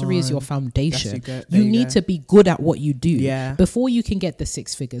compound. Mastery is your foundation. You need to be good at what you do before you can get the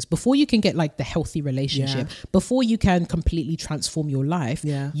 6 figures, before you can get like the healthy relationship, before you can completely transform your life.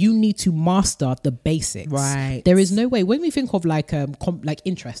 You need to master the basics. Right. There is no way, when we think of like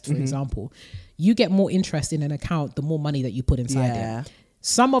interest, for example, you get more interest in an account the more money that you put inside it.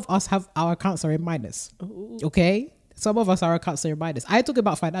 Some of us have our accounts are in minus. Okay. Some of us, our accounts are in minus. I talk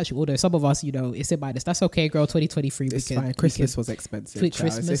about financial, although some of us, it's in minus. That's okay, girl. 2023. It's fine. Christmas was expensive.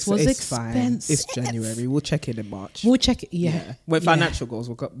 Christmas was expensive. It's January. We'll check in March. We'll check it. Yeah. When financial goals,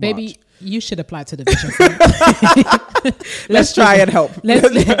 we'll go. Baby, you should apply to the vision fund. Let's try and help.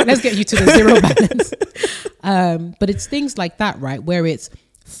 Let's get you to the zero balance. But it's things like that, right? Where it's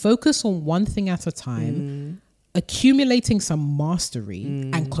focus on one thing at a time. Accumulating some mastery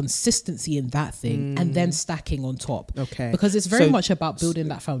and consistency in that thing, and then stacking on top. Okay. Because it's very much about building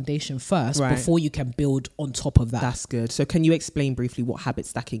that foundation first before you can build on top of that. That's good. So can you explain briefly what habit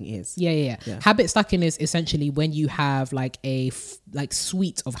stacking is? Yeah. Habit stacking is essentially when you have like a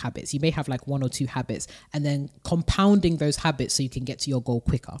suite of habits. You may have like 1 or 2 habits, and then compounding those habits so you can get to your goal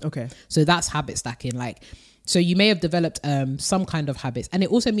quicker. Okay. So that's habit stacking. Like, So you may have developed some kind of habits, and it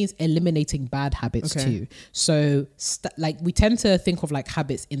also means eliminating bad habits too. So like we tend to think of like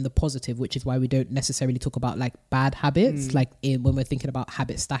habits in the positive, which is why we don't necessarily talk about like bad habits, like when we're thinking about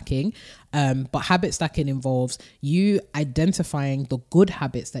habit stacking. But habit stacking involves you identifying the good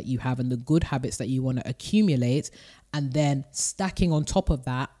habits that you have and the good habits that you want to accumulate, and then stacking on top of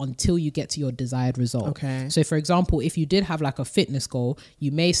that until you get to your desired result. Okay. So for example, if you did have like a fitness goal,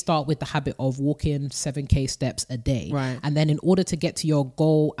 you may start with the habit of walking 7K steps a day. Right. And then in order to get to your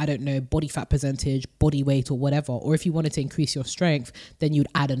goal, I don't know, body fat percentage, body weight or whatever, or if you wanted to increase your strength, then you'd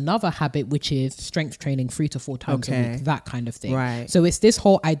add another habit, which is strength training 3 to 4 times a week, that kind of thing. Right. So it's this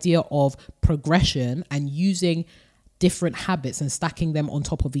whole idea of progression and using different habits and stacking them on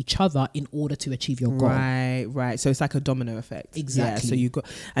top of each other in order to achieve your goal. Right. So it's like a domino effect. Exactly. Yeah, so you got,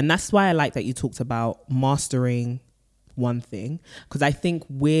 and that's why I like that you talked about mastering one thing, because I think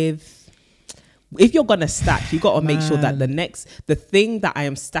if you're gonna stack, you got to make sure that the thing that I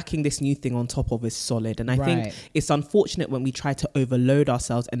am stacking this new thing on top of is solid. And I think it's unfortunate when we try to overload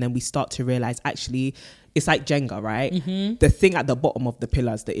ourselves and then we start to realize actually it's like Jenga, right? The thing at the bottom of the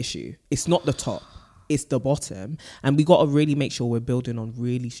pillar is the issue. It's not the top. It's the bottom, and we got to really make sure we're building on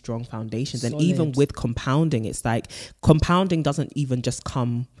really strong foundations. Solid. And even with compounding, it's like compounding doesn't even just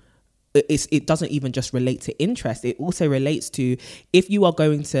come, it doesn't even just relate to interest. It also relates to, if you are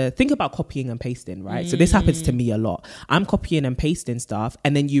going to think about copying and pasting, right? So this happens to me a lot. I'm copying and pasting stuff,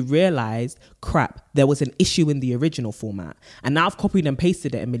 and then you realize, crap, there was an issue in the original format, and now I've copied and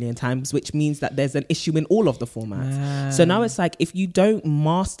pasted it a million times, which means that there's an issue in all of the formats. So now it's like, if you don't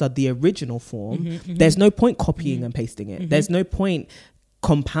master the original form, there's no point copying and pasting it. There's no point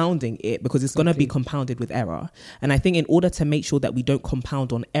compounding it, because it's going to be compounded with error. And I think in order to make sure that we don't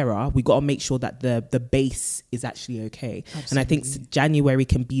compound on error, we got to make sure that the base is actually okay. Absolutely. And I think January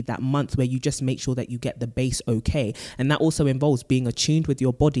can be that month where you just make sure that you get the base okay. And that also involves being attuned with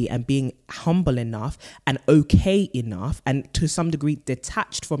your body and being humble enough and okay enough, and to some degree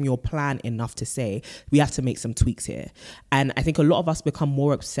detached from your plan enough to say, we have to make some tweaks here. And I think a lot of us become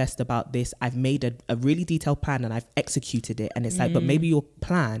more obsessed about this. I've made a really detailed plan and I've executed it, and it's like, but maybe your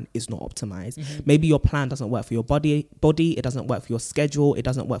plan is not optimized. Maybe your plan doesn't work for your body, it doesn't work for your schedule, it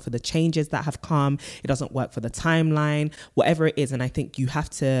doesn't work for the changes that have come, it doesn't work for the timeline, whatever it is. And I think you have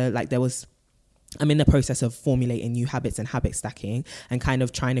to, I'm in the process of formulating new habits and habit stacking, and kind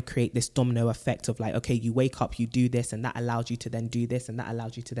of trying to create this domino effect of like, okay, you wake up, you do this, and that allows you to then do this, and that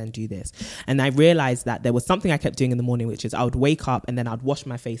allows you to then do this. And I realized that there was something I kept doing in the morning, which is I would wake up and then I'd wash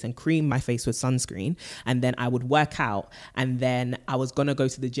my face and cream my face with sunscreen, and then I would work out, and then I was going to go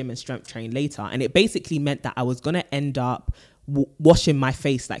to the gym and strength train later. And it basically meant that I was going to end up washing my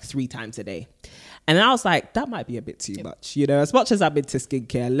face like 3 times a day. And then I was like, that might be a bit too much. You know, as much as I'm into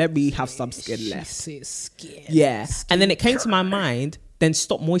skincare, let me have some skin left. Skin. And then it came to my mind, then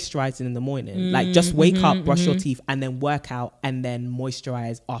stop moisturizing in the morning. Like just wake up, brush your teeth, and then work out, and then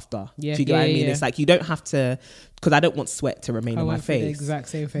moisturize after. Do you get what I mean? It's like, you don't have to, because I don't want sweat to remain on my face. The exact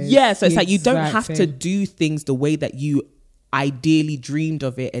same face. Yeah, so it's like, you don't have to do things the way that you ideally dreamed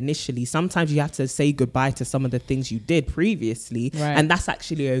of it initially. Sometimes you have to say goodbye to some of the things you did previously, and that's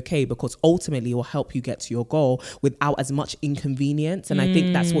actually okay, because ultimately it will help you get to your goal without as much inconvenience. And I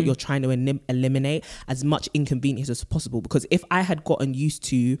think that's what you're trying to eliminate, as much inconvenience as possible. Because if I had gotten used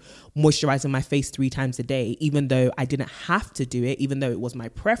to moisturizing my face 3 times a day, even though I didn't have to do it, even though it was my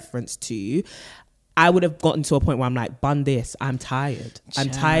preference to, I would have gotten to a point where I'm like, bun this, I'm tired. I'm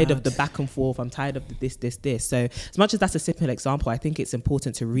tired of the back and forth. I'm tired of the this. So as much as that's a simple example, I think it's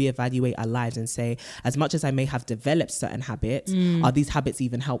important to reevaluate our lives and say, as much as I may have developed certain habits, are these habits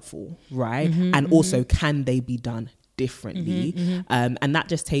even helpful, right? And also, can they be done differently? And that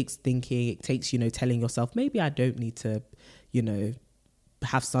just takes thinking. It takes, telling yourself, maybe I don't need to,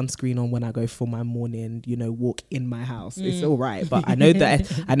 have sunscreen on when I go for my morning, walk in my house. It's all right. But I know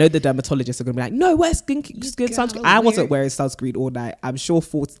the dermatologists are going to be like, no, wear skin sunscreen. I wasn't wearing sunscreen all night. I'm sure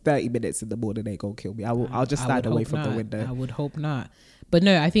 30 minutes in the morning ain't going to kill me. I'll just stand away from the window. I would hope not. But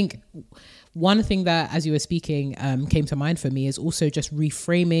no, I think one thing that, as you were speaking, came to mind for me is also just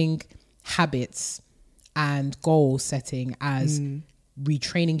reframing habits and goal setting as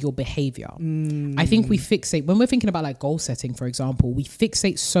retraining your behavior. I think we fixate, when we're thinking about like goal setting, for example, we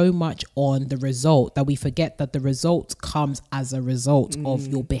fixate so much on the result that we forget that the result comes as a result of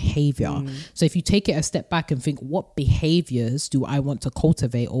your behavior. So if you take it a step back and think, what behaviors do I want to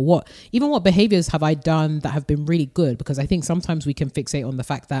cultivate, or what behaviors have I done that have been really good? Because I think sometimes we can fixate on the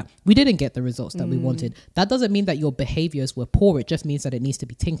fact that we didn't get the results that we wanted. That doesn't mean that your behaviors were poor. It just means that it needs to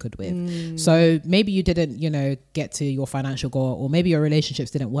be tinkered with. So maybe you didn't, get to your financial goal, or maybe you're your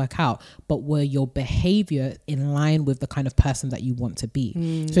relationships didn't work out, but were your behavior in line with the kind of person that you want to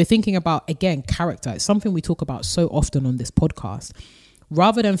be? So thinking about, again, character, it's something we talk about so often on this podcast.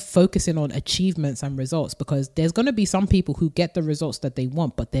 Rather than focusing on achievements and results, because there's going to be some people who get the results that they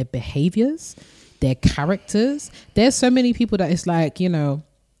want, but their behaviors, their characters, there's so many people that it's like, you know,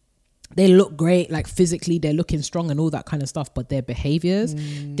 they look great, like physically they're looking strong and all that kind of stuff, but their behaviors,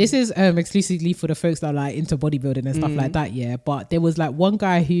 this is exclusively for the folks that are like into bodybuilding and stuff like that, yeah. But there was like one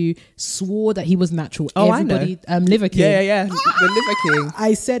guy who swore that he was natural. Everybody, I know. Liver King. Yeah. The Liver King.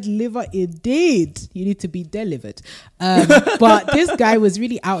 I said liver indeed. You need to be delivered. But this guy was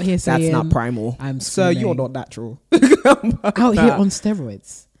really out here saying, that's not primal. I'm so screaming. you're not natural. Out here on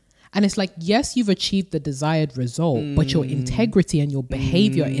steroids. And it's like, yes, you've achieved the desired result, but your integrity and your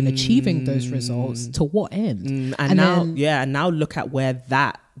behavior in achieving those results, to what end? And now look at where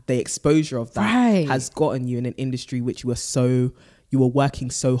the exposure of that has gotten you in an industry which you were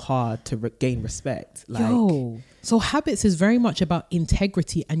working so hard to gain respect. So habits is very much about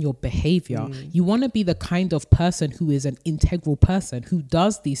integrity and your behavior. You want to be the kind of person who is an integral person who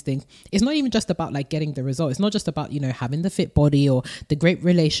does these things. It's not even just about like getting the result. It's not just about, you know, having the fit body or the great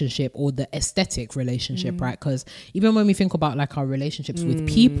relationship or the aesthetic relationship, right? Because even when we think about like our relationships with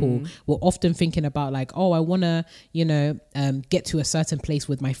people, we're often thinking about like, oh, I want to, you know, get to a certain place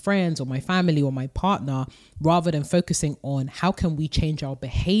with my friends or my family or my partner, rather than focusing on how can we change our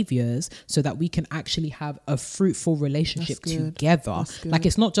behaviors so that we can actually have a fruitful relationship together. Like,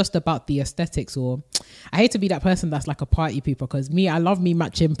 it's not just about the aesthetics, or I hate to be that person that's like a party people, because I love me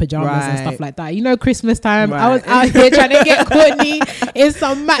matching pajamas and stuff like that. You know, Christmas time, I was out here trying to get Courtney in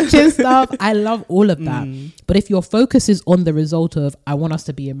some matching stuff. I love all of that. But if your focus is on the result of, I want us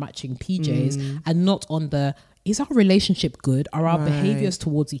to be in matching PJs, and not on the, is our relationship good? Are our behaviors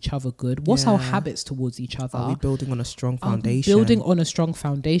towards each other good? What's our habits towards each other? Are we building on a strong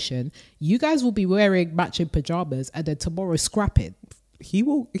foundation? You guys will be wearing matching pajamas and then tomorrow scrap it. He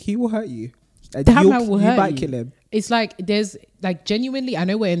will hurt you. That man will hurt you. You might kill him. It's like, there's like, genuinely, I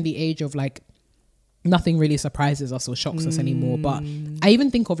know we're in the age of like, nothing really surprises us or shocks us anymore, but I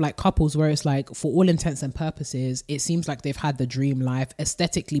even think of like couples where it's like, for all intents and purposes, it seems like they've had the dream life,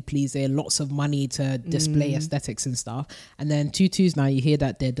 aesthetically pleasing, lots of money to display aesthetics and stuff, and then 2-2s now you hear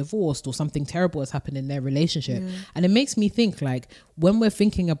that they're divorced or something terrible has happened in their relationship. And it makes me think, like, when we're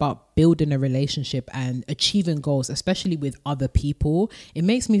thinking about building a relationship and achieving goals, especially with other people, it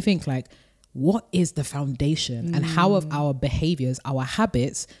makes me think like, what is the foundation and how have our behaviors, our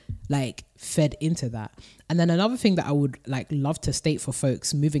habits, like fed into that? And then another thing that I would like love to state for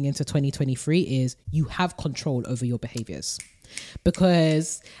folks moving into 2023 is you have control over your behaviors.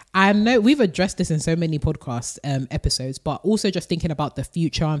 Because I know we've addressed this in so many podcast episodes, but also just thinking about the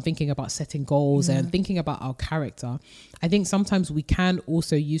future and thinking about setting goals and thinking about our character. I think sometimes we can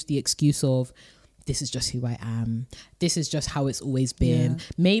also use the excuse of, this is just who I am. This is just how it's always been.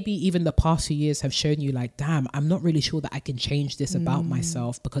 Maybe even the past few years have shown you like, damn, I'm not really sure that I can change this about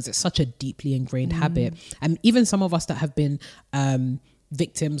myself, because it's such a deeply ingrained habit. And even some of us that have been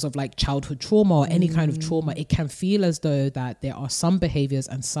victims of like childhood trauma or any kind of trauma, it can feel as though that there are some behaviors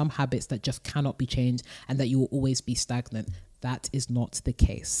and some habits that just cannot be changed and that you will always be stagnant. That is not the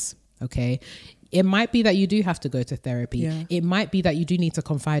case. Okay. It might be that you do have to go to therapy. It might be that you do need to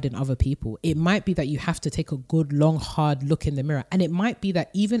confide in other people. It might be that you have to take a good, long, hard look in the mirror. And it might be that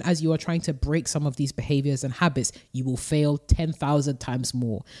even as you are trying to break some of these behaviors and habits, you will fail 10,000 times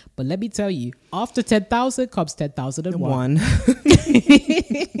more. But let me tell you, after 10,000 comes 10,001.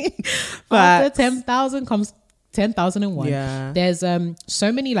 After 10,000 comes 10,001. There's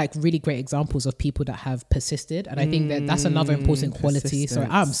so many like really great examples of people that have persisted, and I think that that's another important quality. So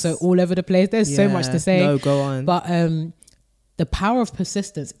I'm so all over the place. There's so much to say. No, go on. But the power of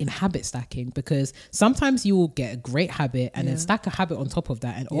persistence in habit stacking, because sometimes you will get a great habit and then stack a habit on top of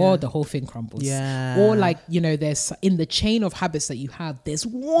that, and the whole thing crumbles. Or like, you know, there's in the chain of habits that you have, there's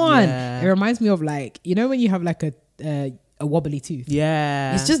one. It reminds me of like, you know, when you have like a wobbly tooth.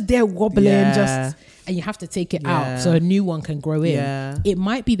 It's just there wobbling, just, and you have to take it out so a new one can grow in. It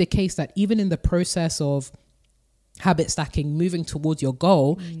might be the case that even in the process of habit stacking, moving towards your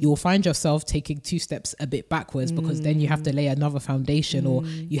goal, you will find yourself taking 2 steps a bit backwards, because then you have to lay another foundation, or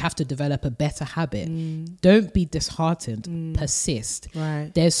you have to develop a better habit. Don't be disheartened. Persist.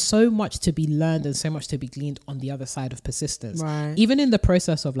 There's so much to be learned and so much to be gleaned on the other side of persistence. Even in the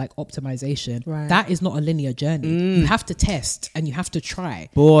process of like optimization, that is not a linear journey. You have to test and you have to try.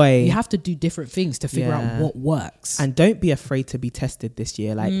 You have to do different things to figure out what works. And don't be afraid to be tested this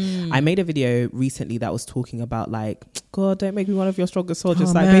year. Like I made a video recently that was talking about like like, God, don't make me one of your strongest soldiers.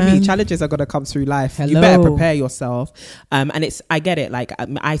 Oh, like, man. baby, challenges are going to come through life. You Hello. better prepare yourself. And I get it. Like,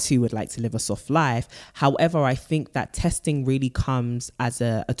 I too would like to live a soft life. However, I think that testing really comes as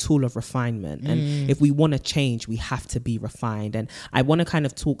a tool of refinement. And if we want to change, we have to be refined. And I want to kind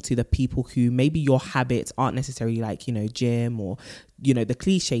of talk to the people who maybe your habits aren't necessarily like, you know, gym or, you know, the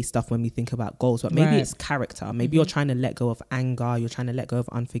cliche stuff when we think about goals, but maybe it's character. Maybe you're trying to let go of anger. You're trying to let go of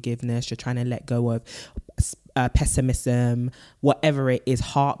unforgiveness. You're trying to let go of pessimism, whatever it is,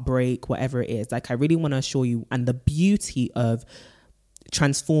 heartbreak, whatever it is. Like, I really want to assure you, and the beauty of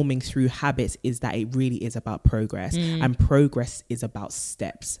transforming through habits is that it really is about progress, and progress is about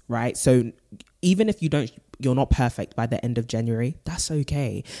steps, right? So even if you're not perfect by the end of January, that's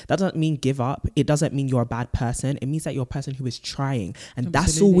okay. That doesn't mean give up. It doesn't mean you're a bad person. It means that you're a person who is trying. And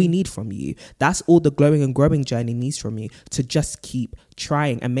that's all we need from you. That's all the glowing and growing journey needs from you, to just keep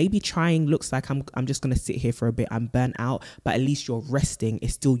trying. And maybe trying looks like I'm just going to sit here for a bit. I'm burnt out, but at least you're resting.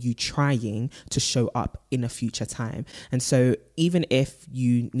 It's still you trying to show up in a future time. And so even if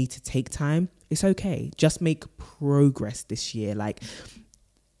you need to take time, it's okay. Just make progress this year. Like,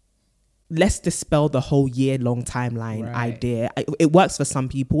 let's dispel the whole year-long timeline idea. It works for some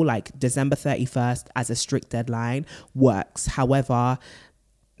people, like December 31st as a strict deadline works. However,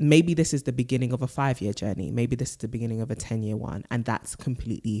 maybe this is the beginning of a 5-year journey. Maybe this is the beginning of a 10-year one, and that's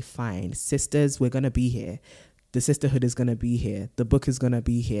completely fine. Sisters, we're going to be here. The sisterhood is going to be here. The book is going to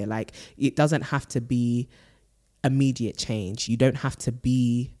be here. Like, it doesn't have to be immediate change. You don't have to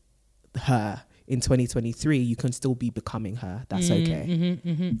be her in 2023. You can still be becoming her. That's okay.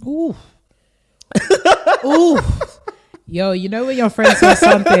 Ooh. Ooh. Yo, you know when your friend says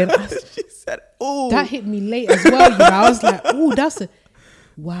something, She said, "Ooh." that hit me late as well. You know, I was like, ooh,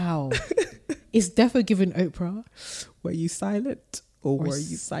 wow. It's definitely giving Oprah. Were you silent or were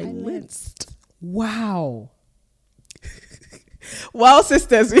you silenced? Wow. Well,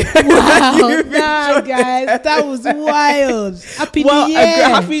 sisters, Wow. Nah, guys, that was wild. Happy New Year.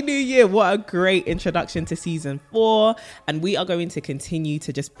 Happy New Year. What a great introduction to season 4. And we are going to continue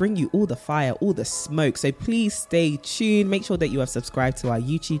to just bring you all the fire, all the smoke. So please stay tuned. Make sure that you have subscribed to our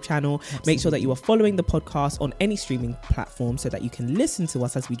YouTube channel. Absolutely. Make sure that you are following the podcast on any streaming platform so that you can listen to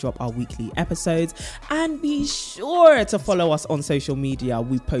us as we drop our weekly episodes. And be sure to follow us on social media.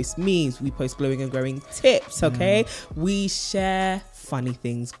 We post memes. We post glowing and growing tips, okay? We share funny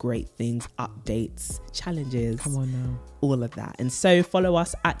things, great things, updates, challenges. Come on now. All of that. And so follow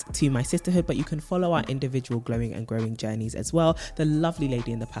us at To My Sisterhood, but you can follow our individual glowing and growing journeys as well. The lovely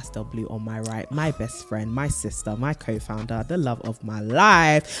lady in the pastel blue on my right, my best friend, my sister, my co-founder, the love of my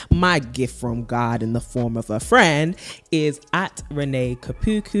life, my gift from God in the form of a friend, is at Renee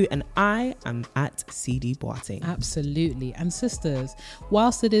Kapuku, and I am at CD Boateng. Absolutely. And sisters,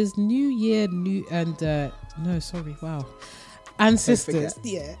 whilst it is New Year, and sisters,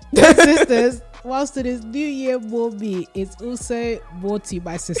 sisters, whilst it is New Year, more me, it's also more To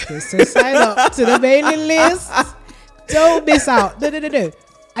My Sisters. So sign up to the mailing list. Don't miss out. No.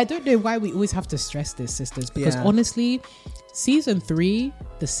 I don't know why we always have to stress this, sisters, because honestly, season 3,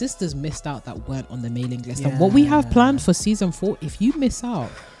 the sisters missed out that weren't on the mailing list. And what we have planned for season 4, if you miss out,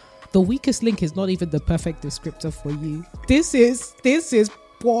 the weakest link is not even the perfect descriptor for you. This is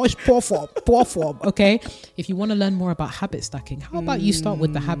poor form, okay? If you want to learn more about habit stacking, how about you start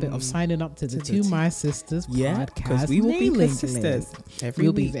with the habit of signing up to the To My Sisters podcast? Because we will be sisters every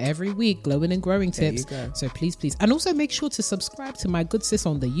week, glowing and growing tips. So please, and also make sure to subscribe to my good sis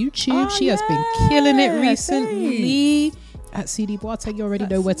on the YouTube. She has been killing it recently. At CD Boateng, you already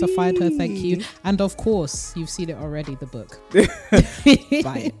know where to find her. Thank you. And of course, you've seen it already, the book.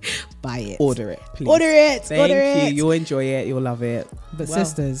 Buy it. Order it, please. Order it. Thank you. You'll enjoy it. You'll love it. But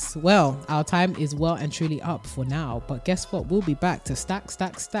sisters, our time is well and truly up for now. But guess what? We'll be back to stack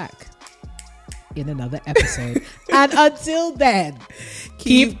in another episode. And until then,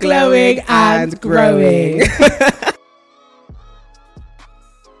 keep glowing and growing.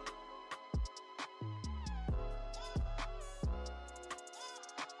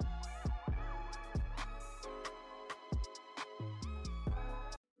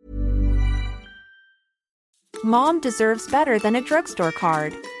 Mom deserves better than a drugstore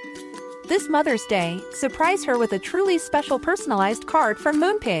card. This Mother's Day, surprise her with a truly special personalized card from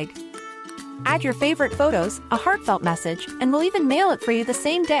Moonpig. Add your favorite photos, a heartfelt message, and we'll even mail it for you the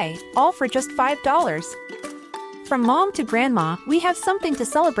same day, all for just $5. From mom to grandma, we have something to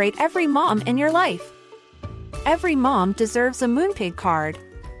celebrate every mom in your life. Every mom deserves a Moonpig card.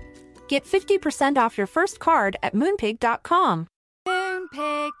 Get 50% off your first card at moonpig.com.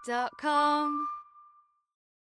 Moonpig.com